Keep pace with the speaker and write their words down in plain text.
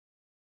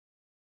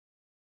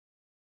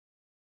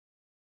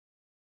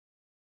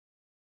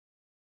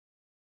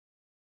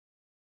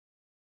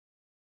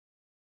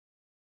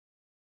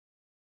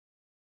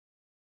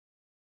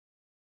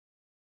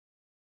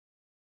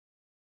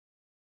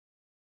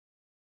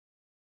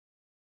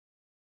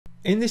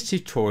In this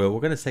tutorial, we're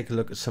going to take a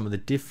look at some of the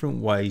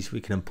different ways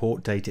we can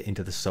import data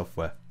into the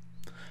software.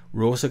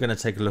 We're also going to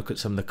take a look at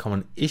some of the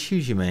common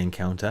issues you may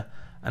encounter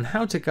and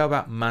how to go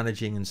about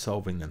managing and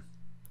solving them.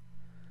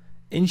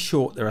 In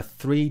short, there are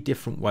three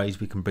different ways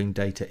we can bring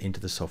data into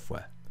the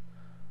software.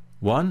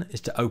 One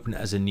is to open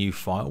it as a new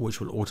file, which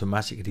will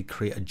automatically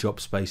create a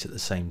job space at the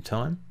same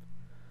time.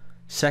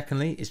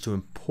 Secondly is to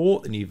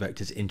import the new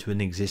vectors into an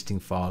existing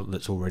file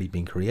that's already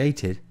been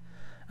created.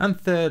 And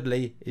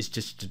thirdly is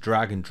just to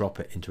drag and drop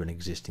it into an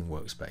existing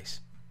workspace.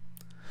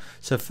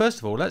 So first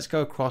of all, let's go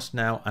across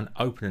now and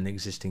open an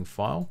existing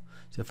file.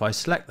 So if I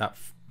select that,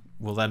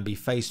 we'll then be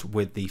faced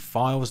with the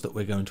files that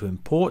we're going to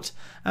import,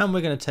 and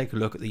we're going to take a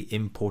look at the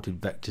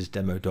imported vectors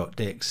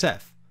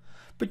demo.dxf.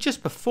 But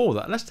just before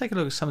that, let's take a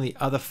look at some of the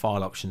other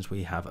file options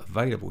we have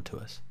available to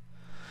us.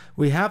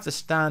 We have the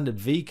standard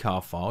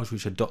vcar files,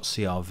 which are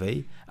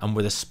 .crv, and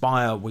with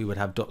Aspire we would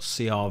have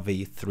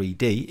 .crv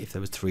 3D if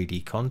there was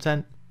 3D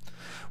content.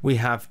 We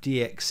have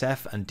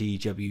DXF and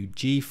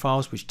DWG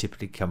files, which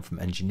typically come from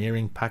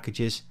engineering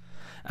packages,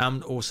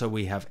 and also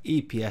we have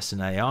EPS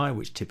and AI,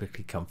 which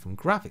typically come from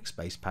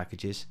graphics-based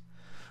packages.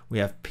 We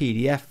have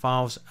PDF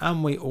files,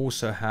 and we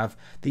also have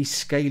the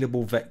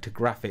scalable vector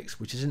graphics,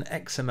 which is an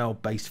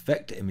XML-based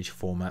vector image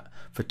format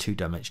for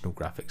two-dimensional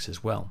graphics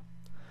as well.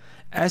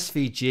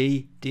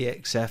 SVG,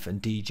 DXF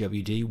and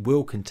DWG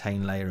will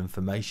contain layer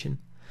information.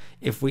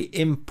 If we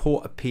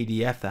import a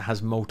PDF that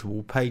has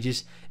multiple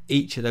pages,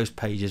 each of those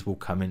pages will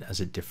come in as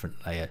a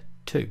different layer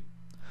too.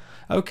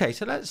 Okay,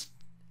 so let's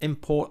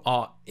import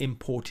our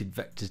imported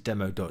vectors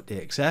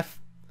demo.dxf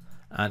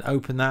and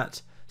open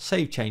that.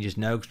 Save changes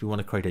now because we want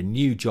to create a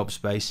new job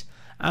space,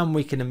 and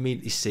we can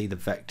immediately see the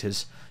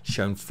vectors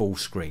shown full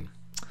screen.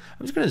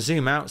 I'm just going to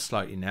zoom out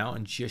slightly now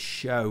and just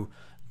show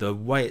the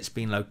way it's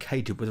been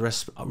located with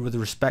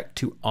respect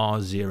to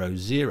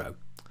R00.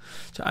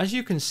 So as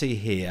you can see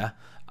here,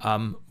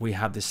 we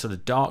have this sort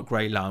of dark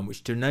grey line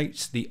which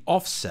denotes the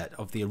offset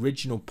of the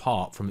original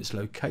part from its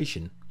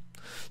location.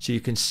 So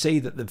you can see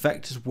that the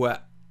vectors were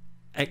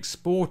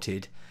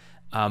exported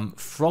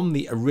from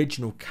the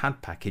original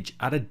CAD package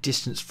at a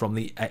distance from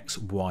the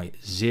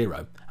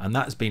XY0, and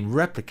that's been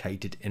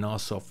replicated in our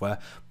software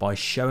by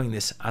showing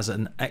this as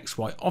an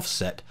XY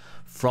offset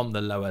from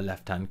the lower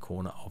left hand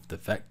corner of the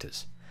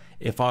vectors.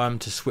 If I am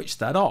to switch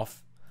that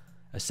off,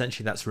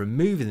 essentially that's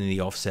removing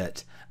the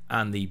offset,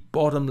 and the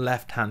bottom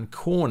left hand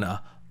corner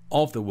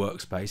of the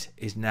workspace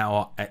is now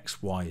our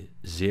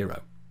XY0.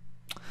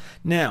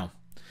 Now,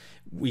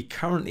 we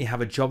currently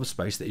have a job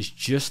space that is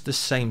just the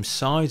same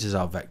size as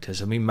our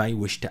vectors, and we may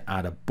wish to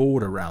add a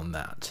border around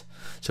that.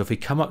 So if we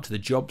come up to the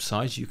job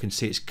size, you can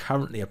see it's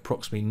currently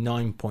approximately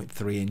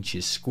 9.3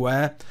 inches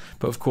square,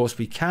 but of course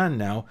we can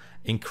now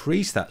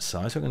increase that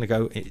size. So I'm going to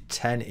go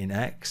 10 in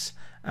X,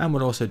 and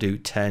we'll also do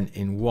 10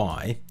 in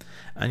Y,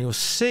 and you'll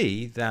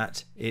see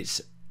that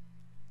it's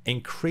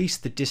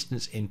increased the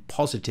distance in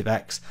positive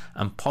X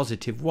and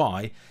positive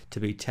Y to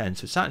be 10.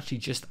 So it's actually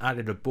just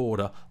added a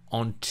border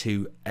on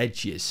two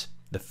edges,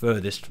 the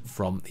furthest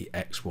from the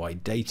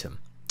XY datum.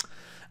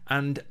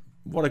 And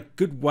what a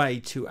good way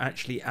to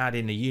actually add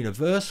in a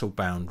universal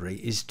boundary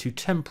is to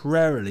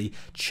temporarily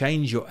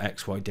change your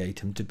XY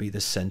datum to be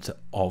the center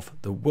of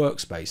the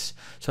workspace.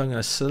 So I'm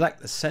going to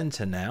select the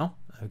center now.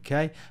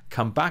 Okay,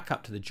 come back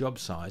up to the job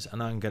size,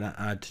 and I'm going to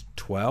add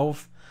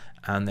 12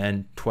 and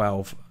then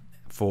 12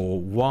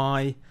 for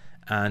Y,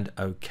 and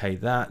okay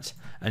that,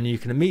 and you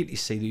can immediately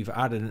see that we've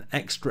added an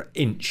extra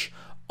inch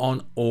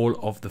on all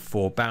of the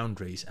four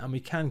boundaries, and we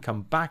can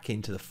come back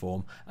into the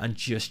form and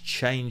just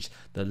change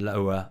the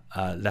lower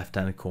left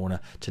hand corner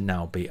to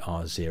now be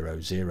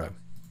R00.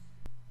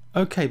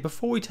 Okay,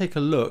 before we take a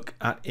look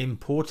at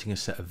importing a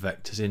set of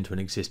vectors into an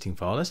existing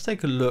file, let's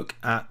take a look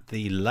at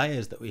the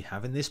layers that we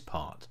have in this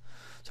part.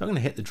 So I'm going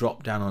to hit the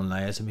drop down on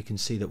layers, and we can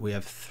see that we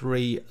have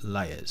three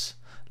layers: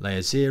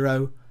 layer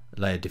 0,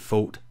 layer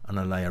default, and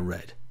a layer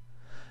red.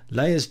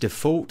 Layers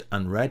default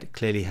and red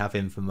clearly have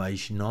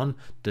information on,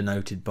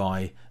 denoted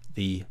by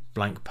the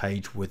blank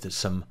page with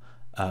some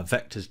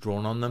vectors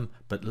drawn on them,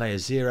 but layer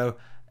 0,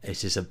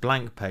 it is a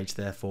blank page,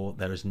 therefore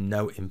there is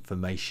no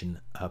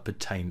information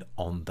pertained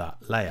on that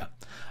layer.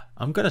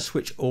 I'm going to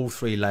switch all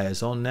three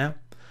layers on now,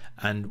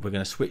 and we're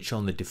going to switch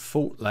on the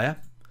default layer.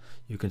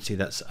 You can see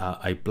that's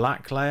a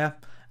black layer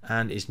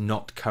and is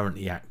not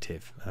currently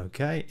active.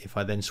 Okay, if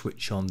I then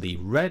switch on the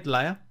red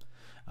layer,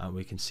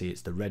 we can see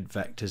it's the red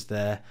vectors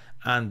there,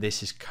 and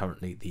this is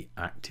currently the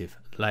active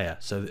layer.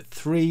 So that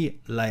three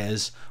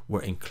layers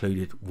were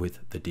included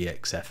with the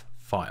DXF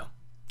file.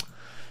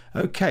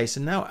 Okay,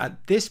 so now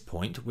at this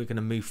point we're going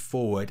to move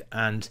forward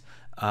and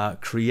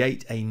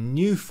create a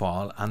new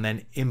file and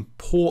then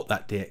import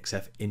that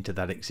DXF into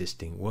that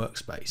existing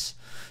workspace.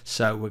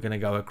 So we're going to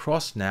go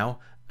across now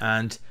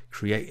and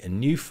create a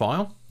new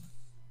file,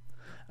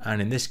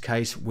 and in this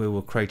case we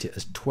will create it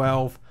as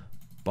 12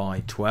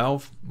 by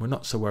 12. We're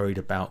not so worried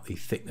about the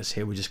thickness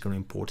here, we're just going to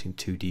import in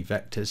 2D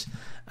vectors,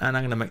 and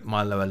I'm going to make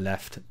my lower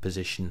left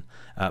position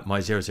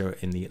my 00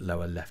 in the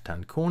lower left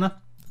hand corner,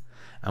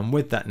 And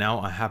with that now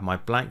I have my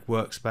blank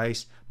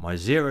workspace, my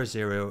 0,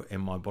 0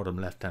 in my bottom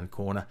left hand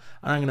corner,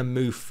 and I'm going to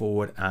move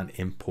forward and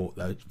import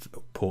the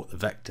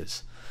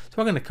vectors. So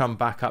I'm going to come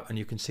back up and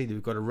you can see that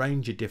we've got a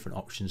range of different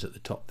options at the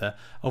top there,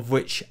 of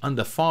which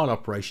under file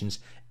operations,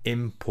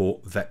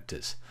 import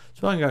vectors.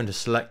 So I'm going to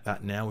select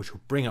that now, which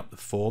will bring up the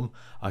form.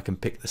 I can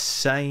pick the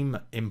same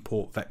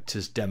import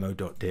vectors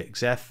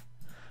demo.dxf,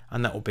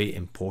 and that will be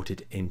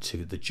imported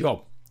into the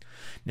job.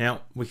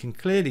 Now we can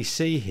clearly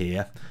see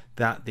here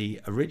that the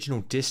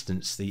original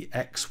distance, the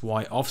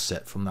XY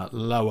offset from that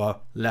lower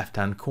left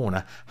hand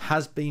corner,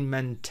 has been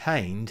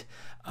maintained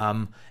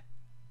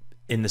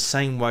in the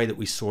same way that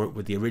we saw it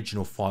with the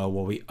original file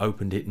where we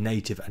opened it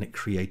native and it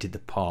created the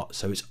part.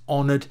 So it's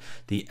honored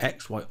the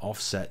XY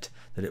offset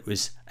that it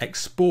was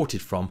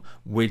exported from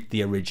with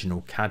the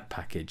original CAD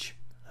package.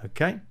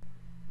 Okay.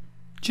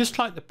 Just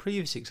like the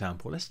previous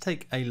example, let's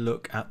take a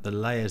look at the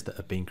layers that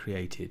have been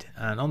created.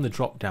 And on the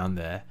drop down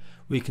there,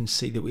 we can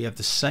see that we have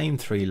the same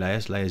 3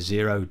 layers, layer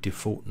 0,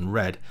 default and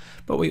red,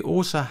 but we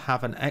also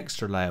have an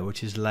extra layer,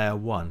 which is layer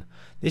 1.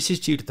 This is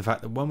due to the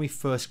fact that when we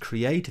first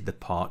created the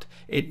part,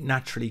 it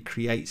naturally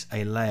creates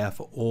a layer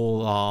for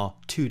all our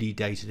 2D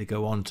data to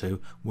go onto,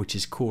 which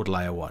is called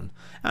layer 1.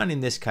 And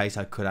in this case,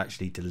 I could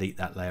actually delete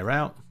that layer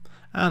out,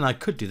 and I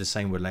could do the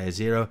same with layer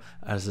 0,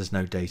 as there's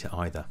no data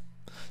either.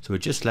 So we're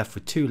just left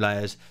with 2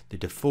 layers, the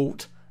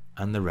default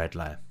and the red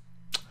layer.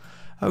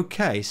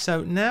 Okay,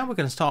 so now we're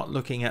going to start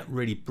looking at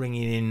really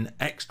bringing in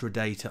extra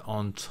data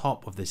on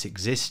top of this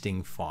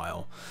existing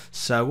file.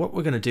 So what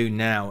we're going to do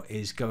now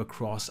is go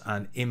across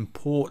and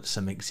import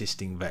some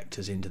existing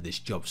vectors into this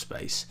job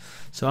space.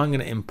 So I'm going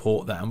to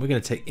import that, and we're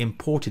going to take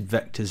imported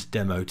vectors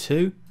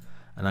demo2,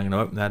 and I'm going to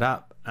open that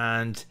up,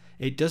 and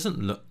it doesn't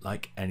look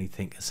like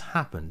anything has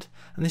happened.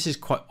 And this is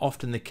quite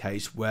often the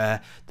case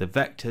where the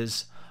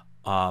vectors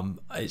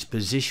its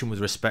position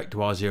with respect to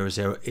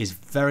R00 is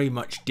very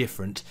much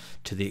different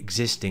to the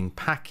existing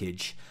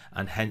package,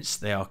 and hence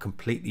they are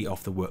completely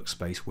off the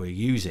workspace we're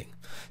using.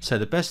 So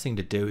the best thing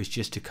to do is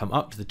just to come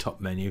up to the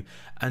top menu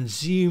and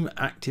zoom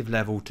active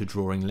level to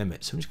drawing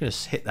limit. So I'm just going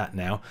to hit that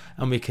now,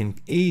 and we can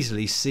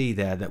easily see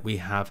there that we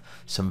have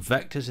some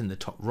vectors in the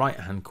top right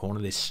hand corner,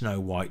 this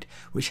snow white,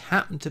 which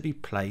happen to be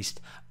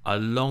placed a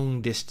long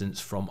distance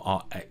from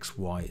our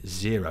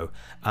XY0,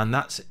 and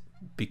that's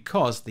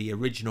because the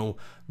original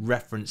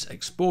reference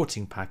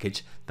exporting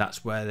package,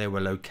 that's where they were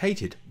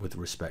located with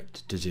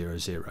respect to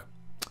 00.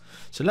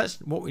 So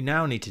what we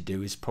now need to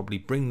do is probably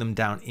bring them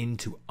down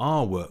into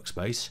our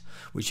workspace,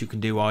 which you can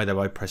do either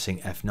by pressing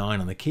F9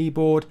 on the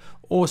keyboard,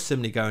 or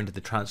simply go into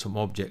the transform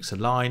objects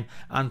align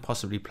and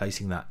possibly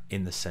placing that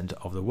in the center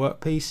of the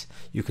workpiece.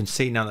 You can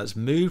see now that's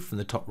moved from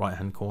the top right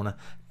hand corner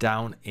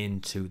down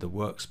into the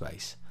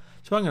workspace.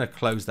 So I'm going to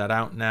close that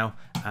out now,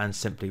 and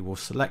simply we'll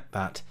select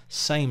that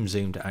same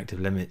zoom to active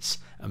limits,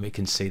 and we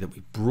can see that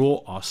we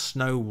brought our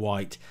snow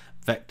white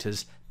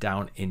vectors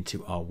down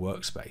into our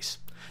workspace.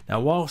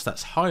 Now whilst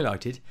that's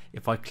highlighted,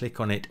 if I click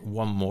on it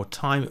one more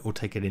time, it will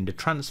take it into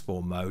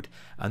transform mode,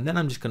 and then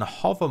I'm just going to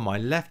hover my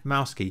left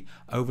mouse key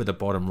over the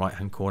bottom right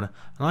hand corner,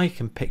 and I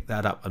can pick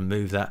that up and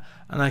move that,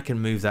 and I can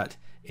move that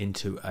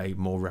into a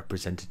more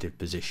representative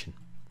position.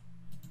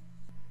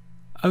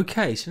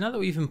 Okay, so now that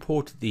we've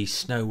imported the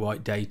snow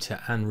white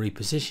data and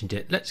repositioned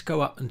it, let's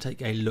go up and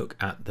take a look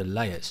at the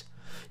layers.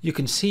 You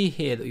can see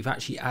here that we've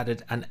actually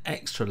added an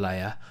extra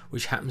layer,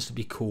 which happens to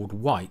be called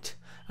white,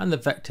 and the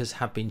vectors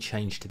have been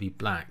changed to be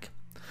black.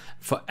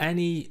 For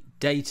any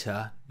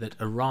data that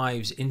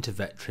arrives into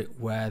Vectric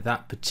where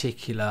that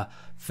particular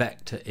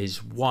vector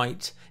is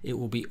white, it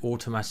will be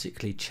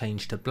automatically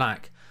changed to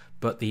black,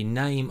 but the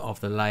name of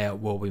the layer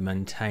will be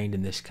maintained.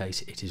 In this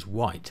case, it is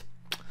white.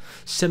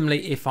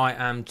 Similarly, if I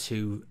am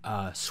to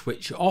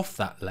switch off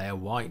that layer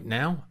white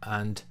now,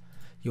 and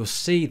you'll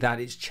see that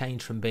it's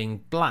changed from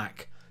being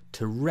black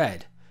to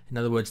red. In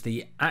other words,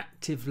 the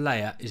active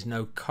layer is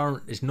not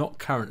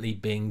currently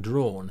being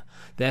drawn.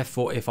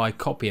 Therefore, if I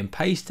copy and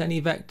paste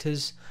any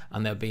vectors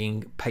and they're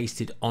being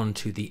pasted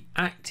onto the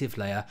active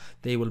layer,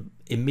 they will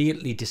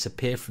immediately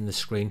disappear from the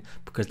screen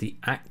because the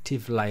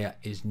active layer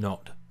is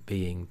not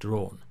being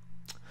drawn.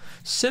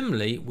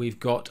 Similarly, we've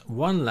got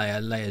one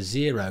layer, layer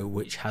 0,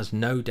 which has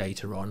no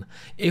data on.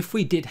 If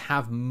we did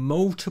have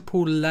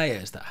multiple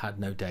layers that had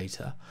no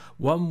data,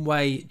 one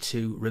way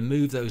to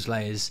remove those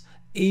layers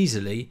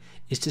easily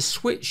is to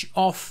switch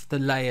off the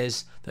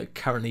layers that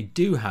currently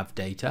do have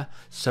data,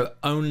 so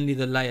only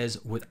the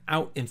layers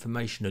without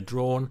information are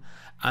drawn,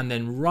 and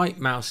then right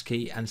mouse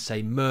key and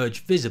say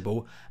merge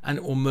visible, and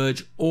it will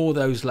merge all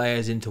those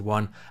layers into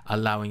one,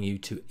 allowing you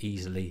to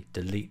easily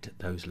delete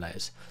those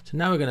layers. So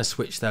now we're going to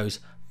switch those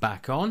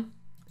back on,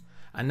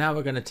 and now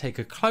we're going to take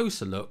a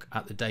closer look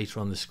at the data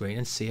on the screen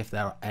and see if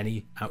there are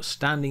any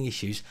outstanding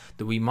issues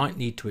that we might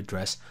need to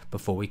address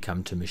before we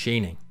come to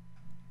machining.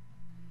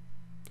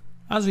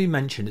 As we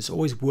mentioned, it's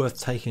always worth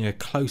taking a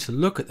closer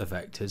look at the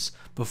vectors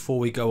before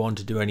we go on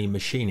to do any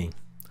machining.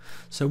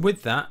 So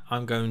with that,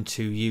 I'm going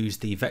to use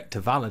the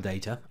vector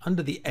validator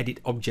under the edit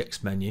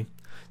objects menu,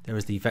 there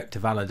is the vector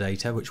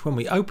validator, which when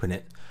we open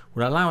it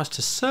will allow us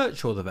to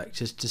search all the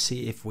vectors to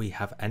see if we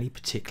have any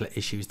particular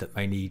issues that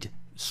may need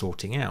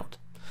sorting out.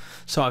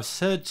 So I've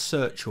said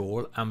search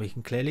all, and we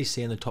can clearly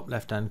see in the top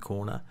left hand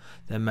corner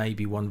there may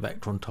be one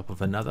vector on top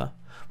of another.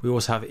 We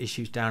also have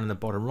issues down in the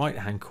bottom right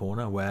hand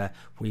corner where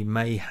we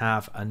may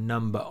have a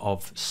number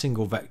of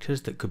single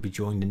vectors that could be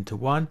joined into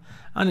one,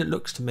 and it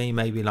looks to me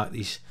maybe like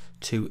these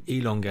two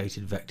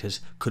elongated vectors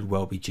could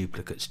well be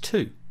duplicates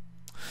too.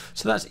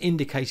 So that's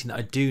indicating that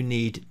I do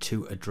need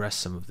to address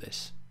some of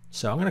this.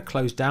 So I'm going to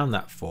close down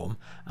that form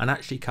and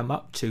actually come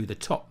up to the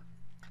top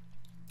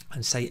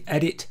and say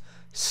edit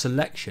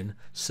selection,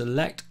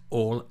 select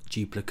all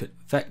duplicate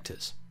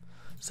vectors.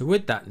 So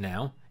with that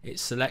now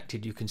it's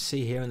selected. You can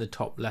see here in the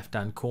top left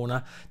hand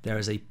corner there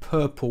is a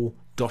purple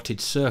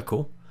dotted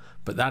circle,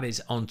 but that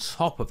is on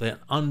top of an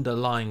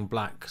underlying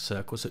black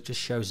circle, so it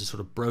just shows a sort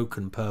of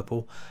broken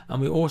purple.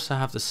 And we also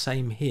have the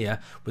same here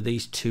with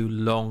these two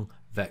long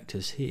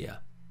vectors here.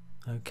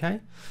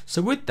 Okay,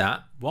 so with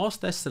that,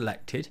 whilst they're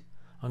selected,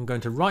 I'm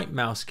going to right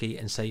mouse key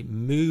and say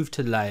move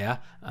to layer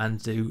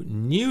and do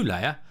new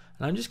layer,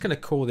 and I'm just going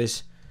to call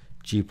this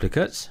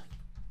duplicates,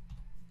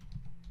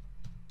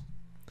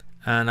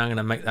 and I'm going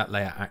to make that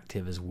layer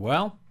active as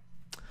well.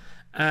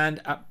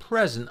 And at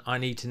present I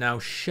need to now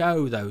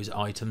show those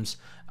items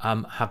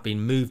have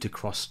been moved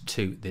across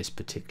to this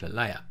particular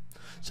layer.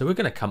 So we're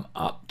going to come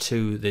up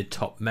to the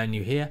top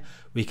menu here.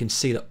 We can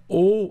see that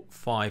all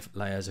 5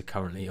 layers are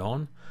currently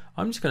on.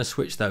 I'm just going to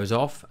switch those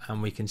off,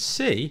 and we can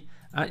see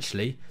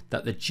actually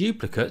that the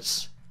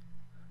duplicates,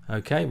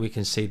 okay, we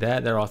can see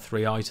there are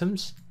 3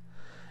 items.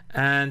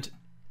 And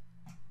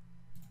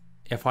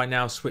if I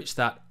now switch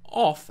that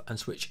off and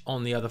switch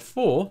on the other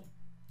 4,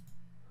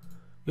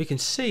 we can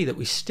see that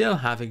we still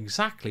have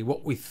exactly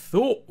what we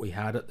thought we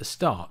had at the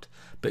start,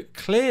 but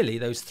clearly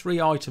those 3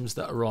 items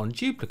that are on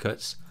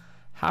duplicates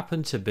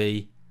happen to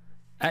be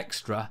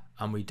extra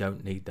and we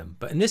don't need them.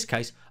 But in this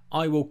case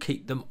I will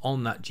keep them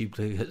on that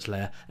duplicates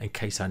layer in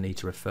case I need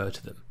to refer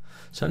to them.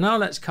 So now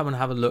let's come and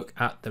have a look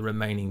at the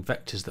remaining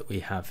vectors that we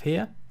have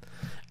here.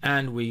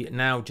 And we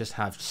now just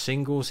have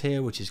singles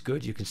here, which is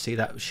good. You can see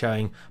that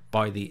showing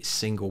by the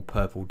single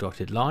purple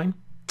dotted line.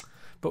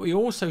 But we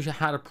also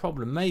had a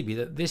problem maybe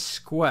that this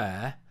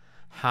square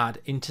had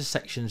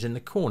intersections in the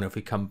corner. If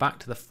we come back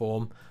to the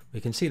form, we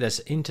can see there's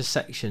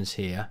intersections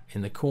here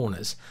in the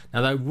corners.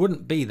 Now they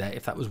wouldn't be there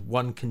if that was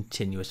one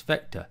continuous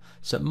vector.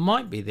 So it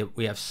might be that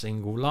we have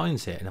single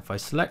lines here, and if I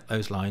select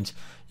those lines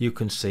you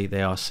can see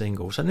they are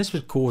singles, and this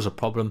would cause a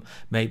problem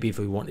maybe if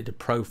we wanted to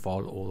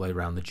profile all the way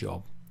around the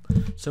job.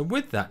 So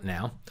with that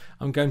now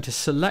I'm going to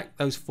select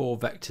those 4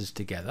 vectors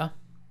together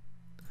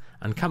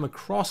and come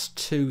across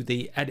to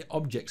the edit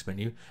objects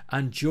menu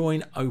and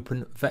join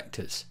open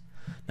vectors.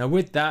 Now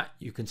with that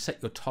you can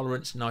set your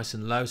tolerance nice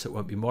and low so it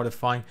won't be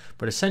modifying,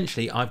 but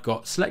essentially I've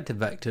got selected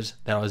vectors.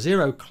 There are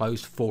 0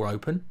 closed, 4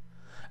 open,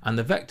 and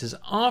the vectors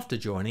after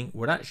joining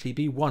would actually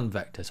be 1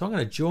 vector. So I'm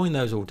going to join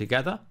those all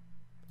together,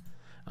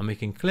 and we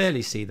can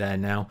clearly see there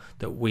now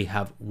that we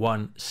have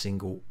 1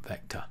 single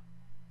vector.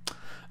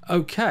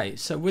 Okay,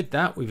 so with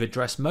that we've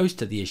addressed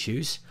most of the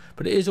issues,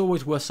 but it is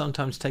always worth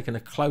sometimes taking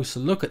a closer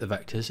look at the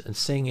vectors and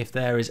seeing if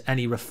there is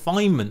any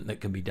refinement that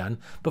can be done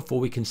before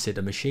we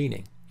consider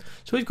machining.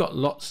 So we've got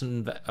lots of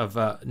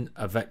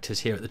vectors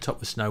here at the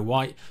top of Snow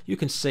White. You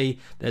can see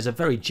there's a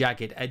very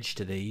jagged edge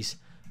to these,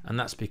 and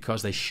that's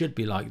because they should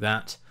be like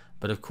that.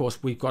 But of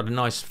course we've got a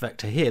nice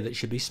vector here that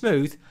should be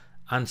smooth,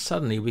 and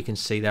suddenly we can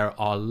see there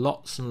are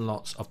lots and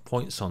lots of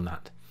points on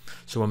that.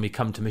 So when we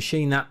come to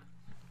machine that,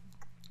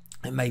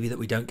 it may be that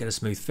we don't get a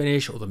smooth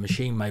finish, or the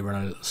machine may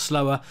run a little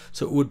slower,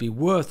 so it would be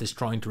worth us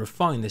trying to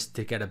refine this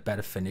to get a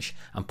better finish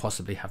and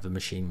possibly have the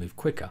machine move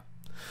quicker.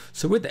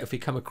 So with that, if we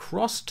come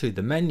across to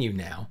the menu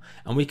now,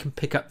 and we can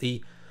pick up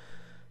the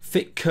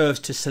fit curves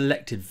to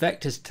selected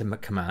vectors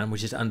command,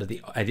 which is under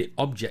the edit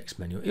objects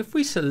menu. If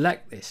we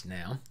select this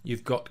now,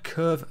 you've got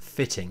curve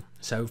fitting.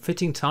 So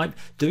fitting type,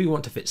 do we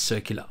want to fit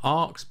circular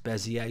arcs,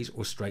 beziers,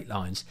 or straight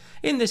lines?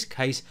 In this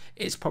case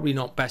it's probably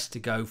not best to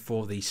go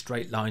for the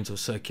straight lines or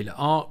circular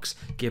arcs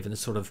given the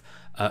sort of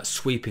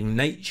sweeping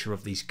nature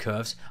of these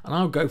curves, and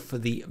I'll go for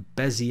the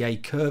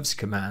Bezier curves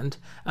command,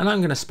 and I'm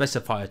going to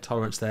specify a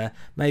tolerance there.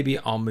 Maybe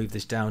I'll move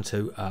this down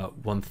to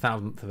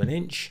 1/1000th of an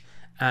inch.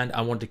 And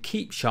I want to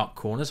keep sharp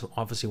corners.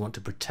 Obviously want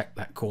to protect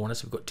that corner,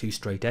 so we've got 2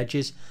 straight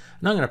edges.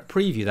 And I'm going to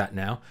preview that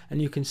now,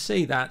 and you can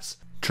see that's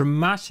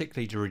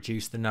dramatically to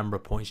reduce the number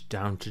of points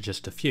down to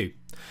just a few.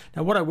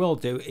 Now what I will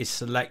do is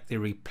select the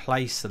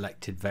replace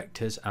selected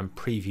vectors and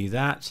preview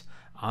that,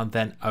 and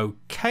then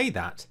OK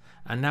that.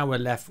 And now we're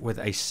left with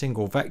a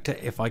single vector.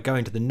 If I go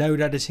into the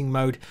node editing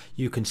mode,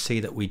 you can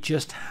see that we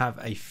just have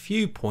a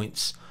few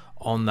points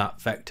on that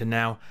vector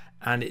now,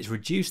 and it's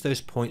reduced those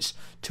points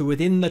to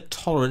within the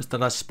tolerance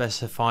that I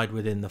specified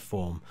within the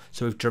form.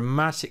 So we've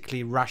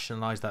dramatically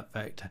rationalized that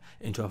vector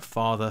into a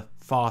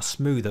far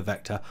smoother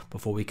vector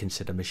before we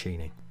consider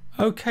machining.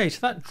 Okay, so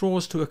that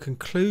draws to a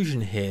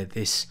conclusion here,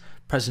 this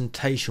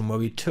presentation where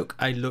we took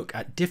a look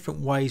at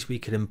different ways we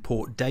could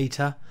import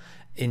data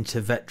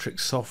into Vectric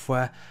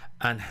software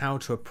and how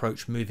to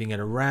approach moving it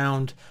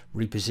around,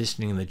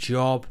 repositioning the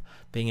job,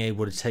 being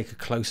able to take a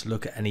close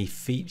look at any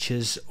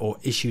features or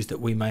issues that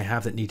we may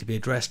have that need to be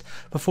addressed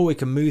before we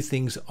can move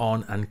things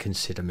on and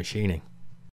consider machining.